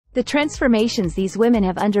The transformations these women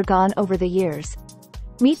have undergone over the years.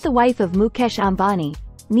 Meet the wife of Mukesh Ambani,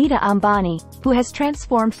 Nita Ambani, who has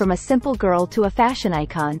transformed from a simple girl to a fashion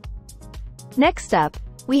icon. Next up,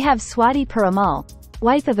 we have Swati Peramal,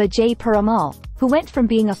 wife of Ajay Peramal, who went from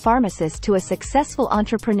being a pharmacist to a successful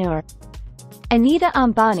entrepreneur. Nita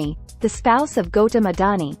Ambani, the spouse of Gautam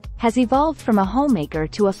Adani, has evolved from a homemaker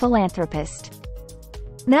to a philanthropist.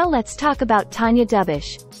 Now let's talk about Tanya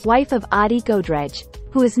Dubish, wife of Adi Godrej,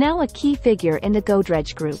 who is now a key figure in the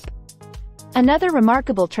Godrej Group. Another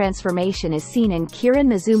remarkable transformation is seen in Kiran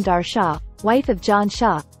Mazumdar Shah, wife of John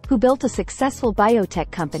Shah, who built a successful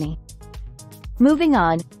biotech company. Moving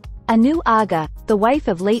on, Anu Aga, the wife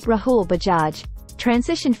of late Rahul Bajaj,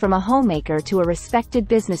 transitioned from a homemaker to a respected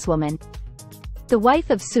businesswoman. The wife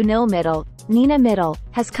of Sunil Mittal, Nina Mittal,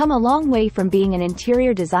 has come a long way from being an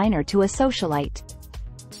interior designer to a socialite.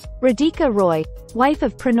 Radhika Roy, wife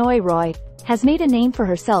of Pranoy Roy, has made a name for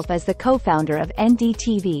herself as the co-founder of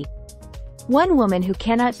NDTV. One woman who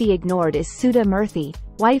cannot be ignored is Sudha Murthy,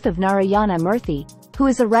 wife of Narayana Murthy, who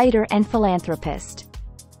is a writer and philanthropist.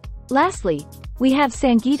 Lastly, we have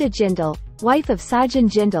Sangeeta Jindal, wife of Sajan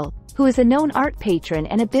Jindal, who is a known art patron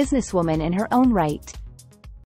and a businesswoman in her own right.